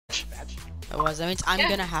It was. That means I'm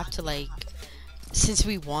gonna have to like, since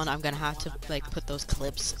we won, I'm gonna have to like put those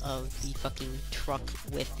clips of the fucking truck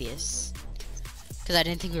with this, because I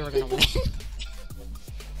didn't think we were gonna win.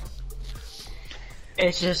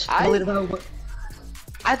 It's just I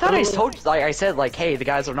thought I told you, like I said, like, hey, the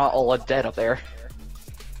guys are not all dead up there.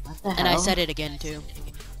 What the hell? And I said it again too,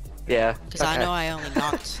 Yeah. because I know I only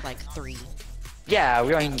knocked like 3. Yeah,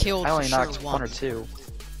 we only killed I only for sure knocked one. 1 or 2.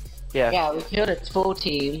 Yeah. Yeah, we killed a full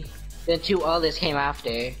team. Then 2 others came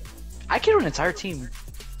after. I killed an entire team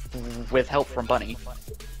with help from Bunny.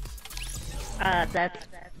 That's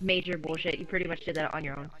major bullshit. You pretty much did that on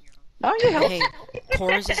your own. Oh yeah. Hey,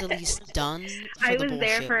 Cores is at least done. For I the was there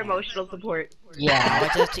bullshit for one. emotional support. I Yeah.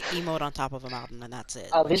 just have to emote on top of a mountain, and that's it.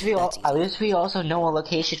 At least That's easy. at least we also know a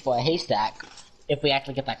location for a haystack. If we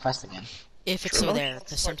actually get that quest again. If it's True. still there,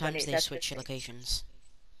 because Support sometimes Bunny, they that's switch the thing. locations.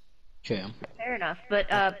 True. Fair enough, but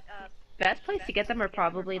best place to get them are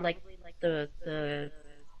probably like the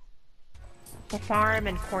farm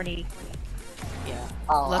and corny. Yeah.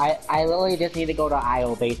 Oh, Look- I literally just need to go to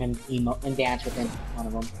IO base and emote and dance within one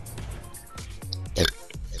of them.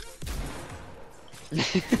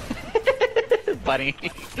 Bunny.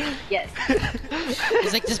 Yes.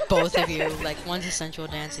 It's like just both of you. Like one's a sensual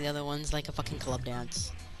dance, and the other one's like a fucking club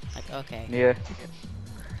dance. Like okay. Yeah.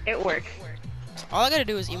 It works. All I gotta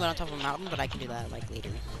do is emote on top of a mountain, but I can do that like later.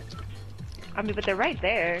 I mean, but they're right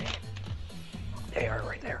there. They are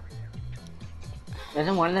right there.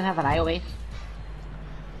 Doesn't one of them have an IO base?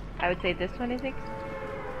 I would say this one, I think.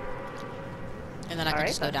 And then I can Alright,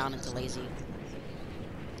 just go then. down into lazy.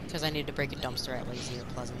 Because I need to break a dumpster at lazy or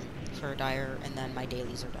pleasant for dire, and then my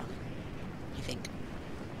dailies are done. I think.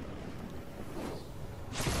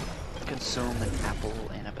 Consume an apple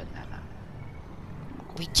and a banana.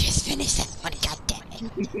 We just finished that one,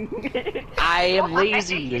 goddammit. I am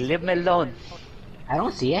lazy. Leave me alone. I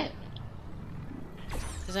don't see it.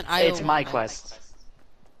 There's an IO It's my one, quest.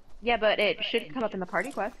 Yeah, but it should come up in the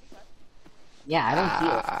party quest. Yeah, I don't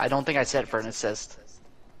see it. I don't think I set for an assist.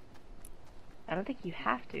 I don't think you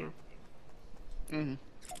have to. Mm.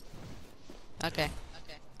 Okay.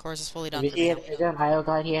 Course is fully done Did for you see me. it? Is there an IO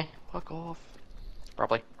guard here? Fuck off.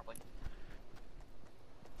 Probably.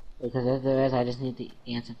 Because if there is, I just need to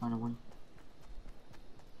dance in front of one.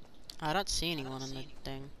 I don't see anyone in the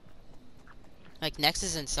thing. Like, Nex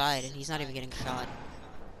is inside, and he's not even getting shot.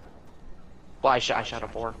 Well, I shot a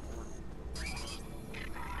boar.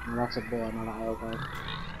 No, that's a boy, not an IO guard.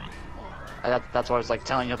 That's why I was like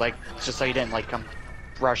telling you, like, just so you didn't like come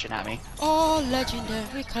rushing at me. Oh,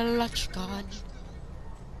 legendary clutch gun.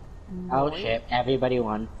 Oh shit, everybody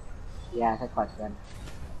won. Yeah, it's a clutch then.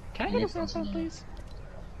 Can I get a fast one, please?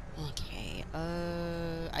 Okay,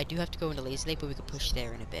 I do have to go into lazy lake, but we could push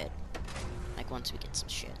there in a bit. Like, once we get some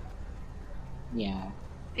shit. Yeah.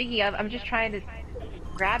 Speaking of, I'm just trying to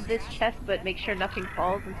grab this chest, but make sure nothing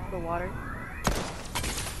falls into the water.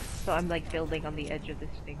 So I'm like building on the edge of this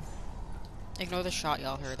thing. Ignore the shot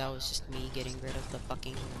y'all heard, that was just me getting rid of the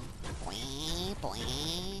fucking... Bwee,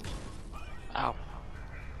 bwee. Ow.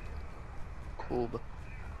 Cool.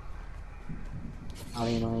 All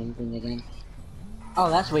the annoying thing again. Oh,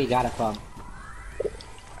 that's where you got it from.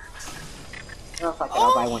 Oh, fuck it,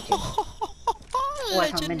 I'll buy one too.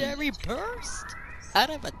 Legendary burst! Out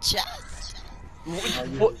of a chest!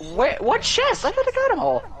 What chest? I thought I got them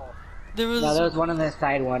all. There was... No, there's one on the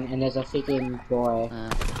side one, and there's a freaking door.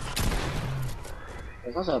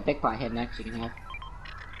 There's also a big pot here next you can have.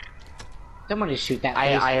 Someone just shoot that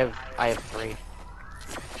face. I have 3.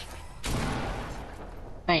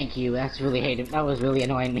 Thank you, that's really hated. That was really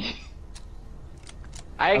annoying me.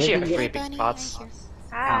 I actually have we can 3 Hey, big Bunny, pots. right here.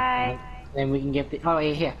 Hi. Then we can give the. Oh,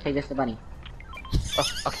 yeah, here, take this to Bunny.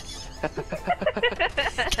 Oh, okay.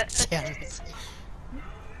 Damn it.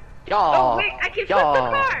 Y'all. Oh wait, I can flip the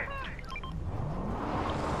y'all. car.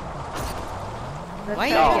 Why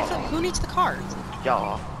Let's you go. get the- who needs the card?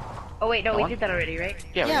 Y'all. Oh wait, no, No we one? did that already, right?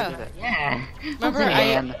 Yeah, Yeah. we can do that. Yeah. Remember,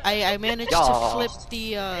 Man. I managed Y'all. to flip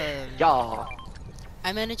the, Y'all.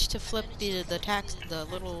 I managed to flip the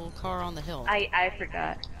little car on the hill. I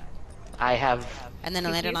forgot. I have And then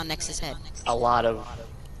I landed on Nexus' head. a lot of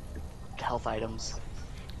health items.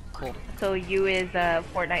 Cool. So you is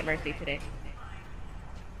Fortnite Mercy today.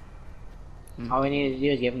 All we need to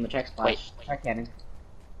do is give him the check splash. Wait. Check cannon.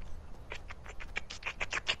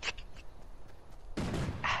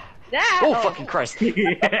 Oh, fucking Christ. Revenge,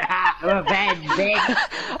 bitch.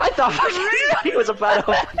 I thought he was about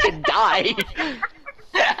to fucking die.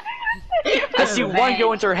 I see one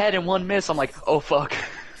go into her head and one miss. I'm like, oh fuck.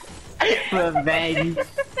 Revenge.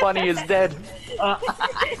 Bunny is dead.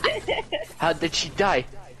 How did she die?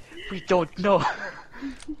 We don't know.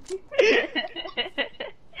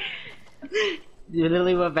 You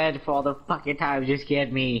literally revenge for all the fucking times you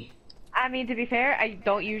scared me. I mean, to be fair, I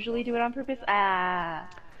don't usually do it on purpose. But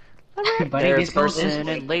There's a it goes person this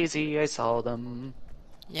and lazy, I saw them.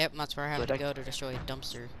 Yep, that's where I have But to I- go to destroy a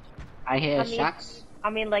dumpster. I hear I mean- shots. I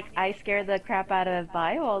mean, like, I scare the crap out of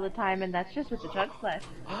Bio all the time, and that's just with the chug splash.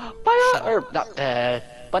 Not,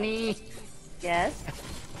 Bunny, Yes?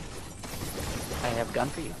 I have a gun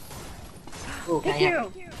for you. Ooh, Thank I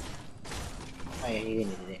have- you! Oh yeah, you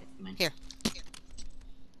needed it. Man. Here.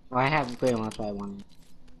 Well, I have pretty much what I wanted.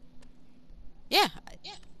 Yeah.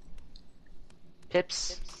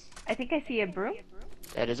 Pips, I think I see a broom,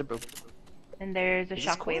 that is a broom. and there's a Is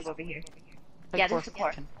this shockwave core? over here. Yeah, this is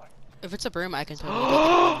core. If it's a broom, I can totally take it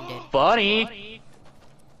if I'm dead. Bunny!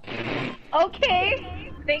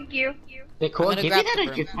 Okay! Thank you. The core, gonna give me grab that the or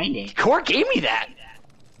broom. you find it. Core gave me that!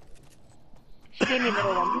 She gave me a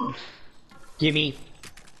little one. Gimme.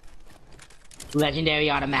 Legendary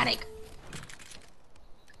automatic.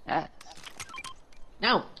 Ah,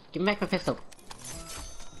 No! Give me back my pistol.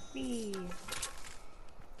 Me.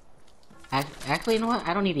 Actually, you know what?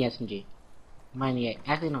 I don't need the SMG. Mind the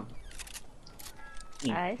actually no.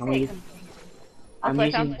 I I'm say using- something. I'm Also,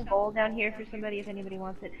 I found using- some gold down here for somebody if anybody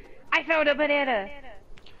wants it. I found a banana!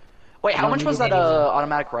 Wait, how don't much need was it that anyway.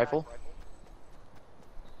 automatic rifle?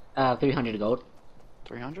 300 gold.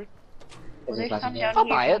 300? Well, Is there's this some legendary? down I'll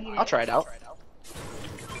here buy if it. you need I'll try it out.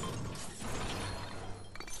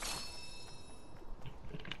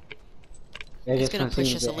 They're It's just gonna push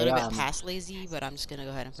consuming us a the little AR. bit past lazy, but I'm just gonna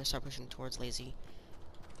go ahead and start pushing towards lazy.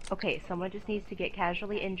 Okay, someone just needs to get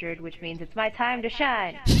casually injured, which means it's my time to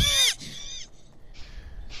shine!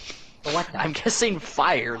 But what the? I'm guessing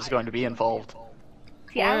fire is going to be involved.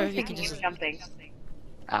 See, I Or was you thinking can you just- jumping.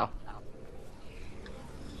 Ow.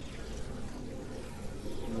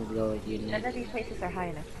 I'm gonna go with you None next. of these places are high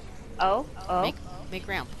enough. Oh? Oh? Make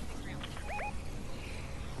ramp.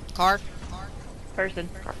 Car. Person.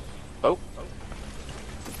 Oh.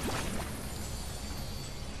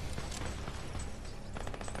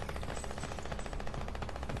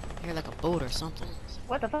 I hear like a boat or something.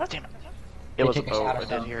 What the fuck? Damn it. They It was a took a boat. shadow I did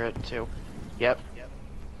zone. hear it too. Yep.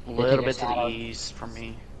 A They little took a bit to shadow. the east from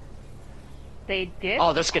me. They did?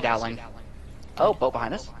 Oh, they're skedaddling. Oh, boat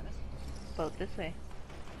behind us. Boat this way.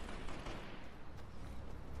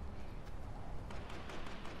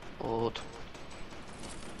 Boat.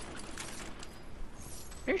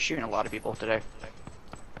 You're shooting a lot of people today.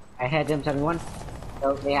 I had them 71.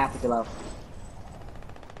 So they have to be low.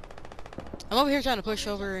 I'm over here trying to push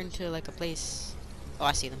over into like a place. Oh,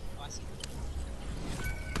 I see them.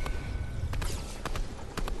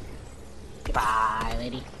 Goodbye,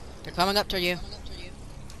 lady. They're coming up to you.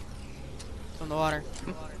 From the water.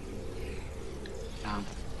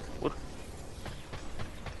 What?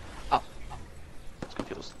 Oh. I was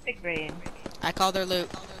confused. Big brain. I call their loot.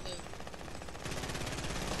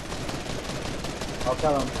 I'll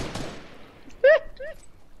kill him.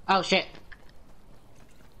 Oh shit.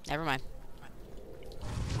 Never mind.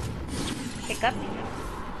 Pick up.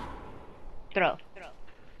 Throw.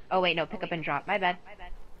 Oh wait, no, pick up and drop. My bad.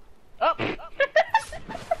 Oh!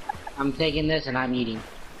 I'm taking this and I'm eating.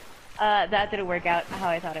 That didn't work out how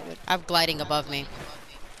I thought it would. I have gliding above me.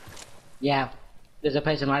 Yeah. There's a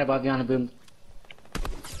person right above you on a boom.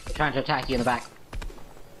 They're trying to attack you in the back.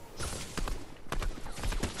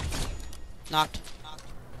 Knocked.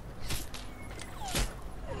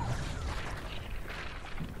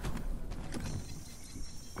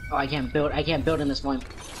 Oh, I can't build in this one.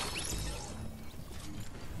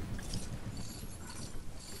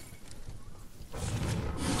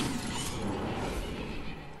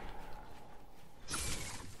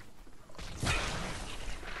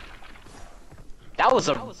 That was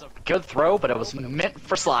a good throw, but it was meant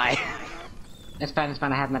for Sly. It's fine,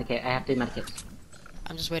 I have medikit. I have 2 medikits.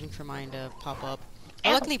 I'm just waiting for mine to pop up.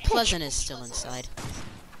 Oh, luckily Pleasant is still inside.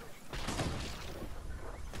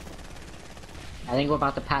 I think we're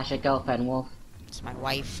about to pass your girlfriend, Wolf. It's my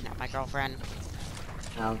wife, not my girlfriend.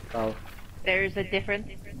 Oh, oh. There's a difference.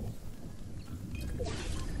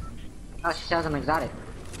 Oh, she sells an exotic.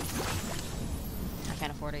 I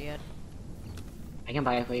can't afford it yet. I can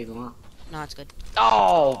buy it for you if you want. No, it's good.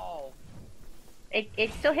 Oh!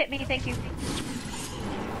 It still hit me, thank you.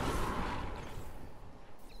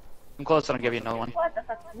 I'm close, and I'll give you another one. What the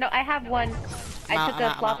fuck? No, I have one. I I'm took out, a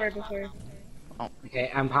I'm out. flopper before.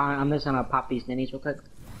 Okay, I'm just gonna pop these ninnies real quick.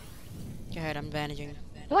 Go ahead, I'm bandaging.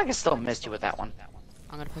 I feel like I still missed you with that one.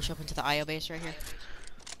 I'm gonna push up into the IO base right here.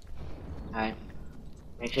 Alright.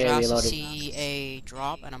 Make I sure you're also reloaded. see a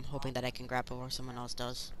drop, and I'm hoping that I can grab before someone else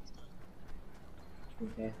does.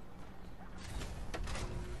 Okay.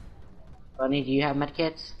 Bunny, do you have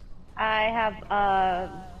medkits? I have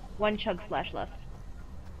one chug splash left.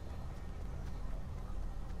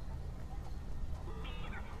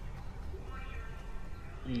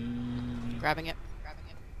 Grabbing it.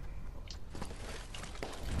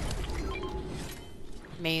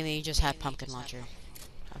 Mainly just have pumpkin launcher.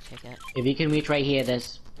 I'll take it. If you can reach right here,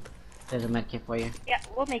 there's a medkit for you. Yeah,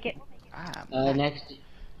 we'll make it. Next.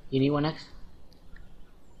 You need one next?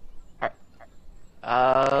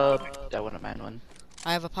 I wouldn't mind one.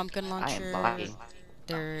 I have a pumpkin I am launcher. lagging.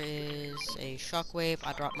 There is a shockwave.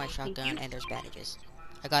 I dropped my shotgun, and there's bandages.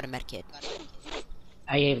 I got a medkit.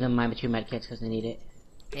 I gave them my 2 medkits because they need it.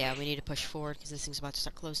 Yeah, we need to push forward because this thing's about to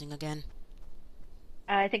start closing again.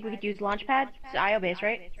 I think we could use launch pad. It's IO base,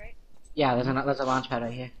 right? Yeah, there's a launch pad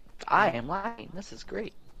right here. I am lagging. This is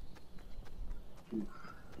great.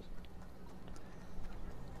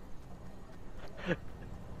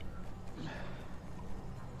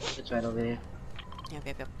 It's right over there.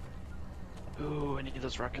 Yep. Ooh, I need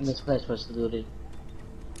those And rockets. this place was looted.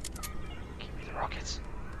 Give me the rockets.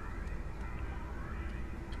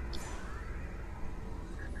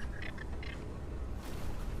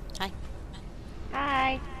 Hi.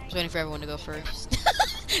 Hi. Just waiting for everyone to go first.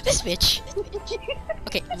 This bitch.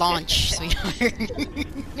 Okay, launch, sweetheart.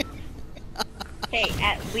 Hey,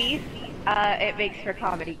 at least it makes for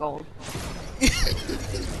comedy gold.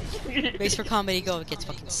 Race for comedy gold gets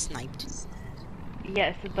fucking sniped.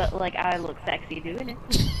 Yes, but like I look sexy doing it.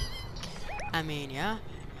 I mean, yeah.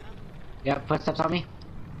 Yep, footsteps on me.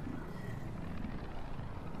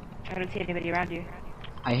 I don't see anybody around you.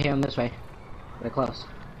 I hear them this way. They're close.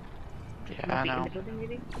 Yeah, I Must be in know. the building,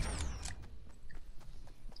 maybe?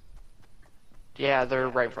 Yeah, they're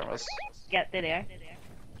right in front of us. Yeah, there they are.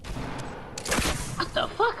 What the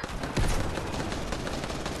fuck?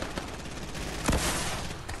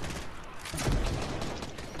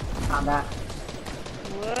 Found that.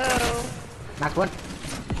 Whoa. Knocked one.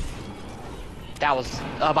 That was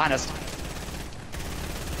behind us.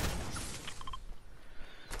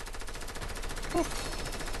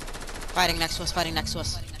 Fighting next to us, fighting next to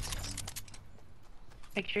us.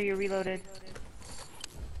 Make sure you're reloaded.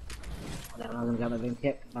 I'm gonna grab my beam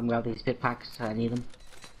kit. I'm gonna grab these pit packs. I need them.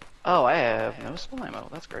 Oh, I have no small ammo.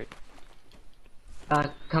 That's great.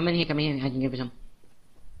 Come in here. I can give you some.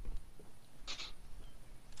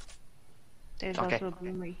 There's Okay. also a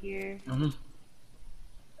broom right here.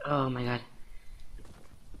 Oh my god.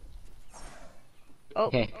 Oh,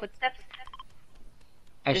 Okay. footsteps.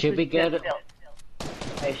 I This should was be good. just built.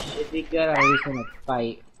 I should be good. Or at least in a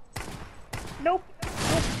fight. Nope.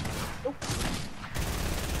 Nope.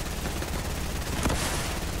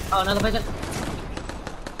 Oh, another person.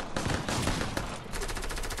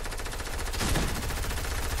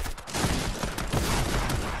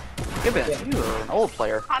 Give it. You're an old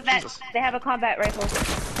player. Combat. Jesus. They have a combat rifle.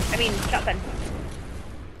 I mean, shotgun.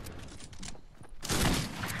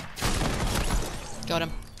 Got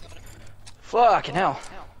him. Fucking hell.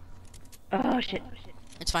 Oh shit.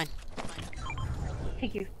 It's fine.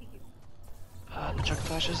 Thank you. The chuck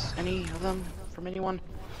flashes. Any of them from anyone?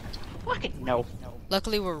 Fucking no.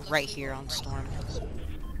 Luckily, we're right here on Storm.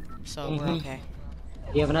 So we're okay.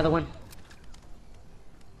 Do you have another one?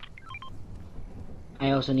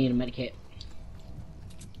 I also need a medikit.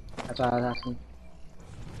 That's why I was asking.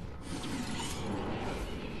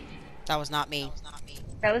 That was not me.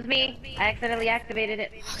 That was me. I accidentally activated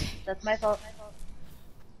it. That's my fault.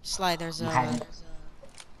 Slide, there's a... Okay.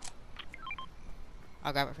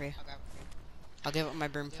 I'll grab it for you. I'll give up my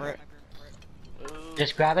broom for it.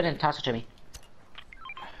 Just grab it and toss it to me.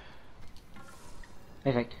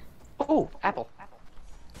 Perfect. Oh, apple.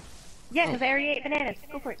 Yeah, because I already ate bananas.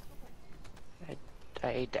 Go for it. I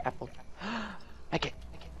ate the apple. Make it.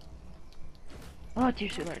 Oh, dear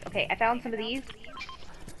sweet lord. Okay, I found some of these.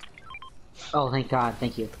 Oh, thank God.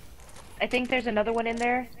 Thank you. I think there's another one in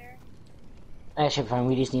there. That should be fine.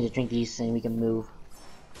 We just need to drink these and we can move.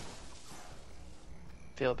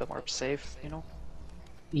 Feel a bit more safe, you know?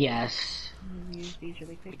 Yes. Use these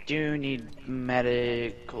really quick. Do need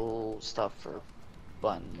medical stuff for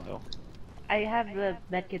Bun, though. I have the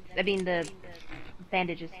medkits. I mean, the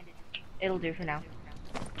bandages. It'll do for now.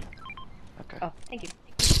 Okay. Oh, thank you.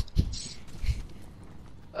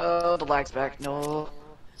 Oh, the lag's back. No.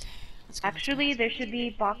 Let's go. Actually, there should be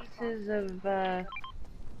boxes of,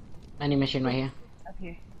 Any mission right here. up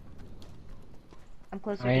here. I'm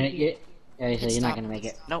closer Alright, to you. yeah, so you're Stop. not gonna make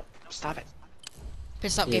it. Nope. Stop it.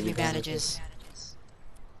 Pissed up Yeah, gave me you got it. bandages.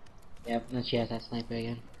 Yep, and she has that sniper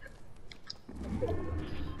again.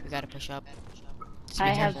 We gotta push up. So I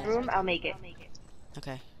be have careful. room. I'll make it.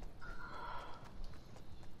 Okay.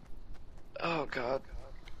 Oh, God.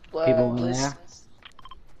 People over Please. there.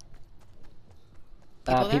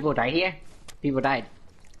 People there? People died here? People died.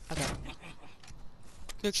 Okay.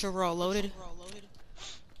 Make sure we're all loaded.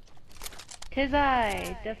 Tis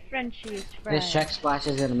I, the Frenchiest friend. This check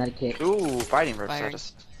splashes in a medkit. Ooh, fighting ropes. Firing. I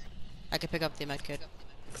just. I can pick up the med kit.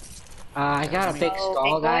 I got a big Oh, skull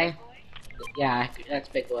big boy? guy. Yeah, that's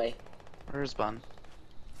big boy. Where's Bun?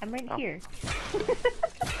 I'm right Oh. here.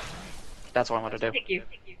 That's what I want to do. Thank you.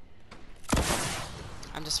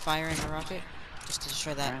 I'm just firing a rocket just to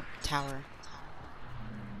destroy that Alright. tower.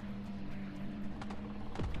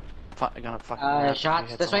 Gonna fucking.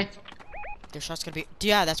 Shots this way? Their shot's gonna be.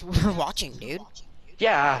 Yeah, that's what we're watching, dude.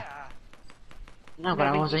 Yeah. No, but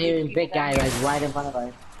I was hearing big guy like right in front of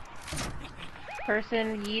us.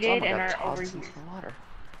 Person Oh yeeted my and God, are tossed over into here. the water.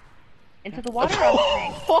 Into the water, I was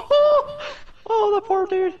saying. Oh, that poor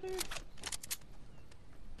dude.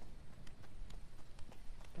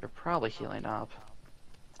 They're probably healing up.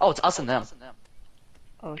 Oh, it's us and them.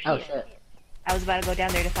 Oh shit. Oh shit. I was about to go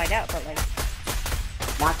down there to find out, but like,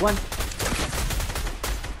 Knock one.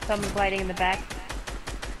 someone's gliding in the back.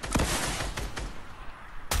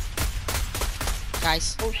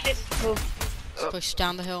 Guys, Oh shit, move. let's push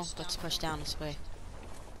down the hill. Let's push down this way.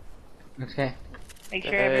 Okay. Make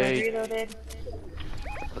sure Hey. everyone's reloaded.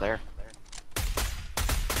 Over there.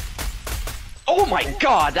 Oh my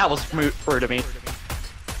God, that was rude of me.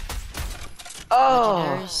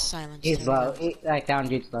 Legendary Oh. silence. He's low. Like down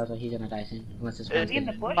dude's low, so he's gonna die soon. Unless it's Is he in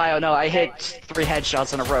the bush? Bio, no, I hit 3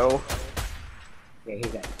 headshots in a row. Yeah, he's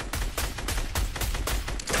dead.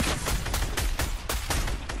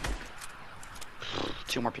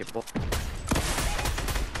 Two more people.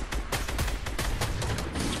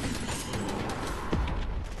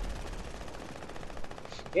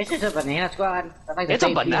 This is a banana squad. That's like the It's a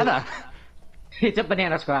third banana. Peely. It's a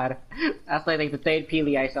banana squad. That's like the third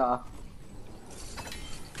Peely I saw.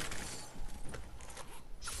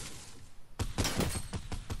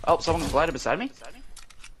 Oh, someone glided beside me?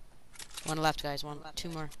 One left, guys. One, two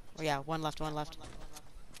more. Oh yeah, one left. One left.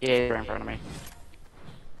 Yeah, they're in front of me.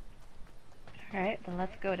 Alright, then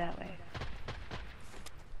let's go that way.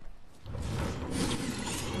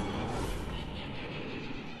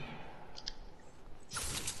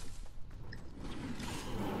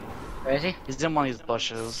 Where is he? He's in one of these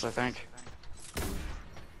bushes, I think.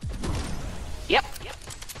 Yep.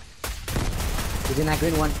 He's in that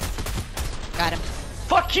green one. Got him.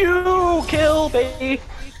 Fuck you, kill baby.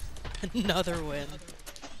 Another win.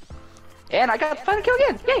 And I got final kill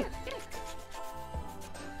again. Yay.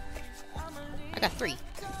 I got 3.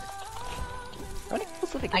 How many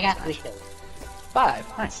kills did I got 3 kills.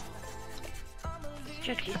 5. Nice.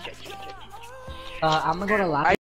 Stretchy, stretchy, stretchy. I'm gonna go to lobby.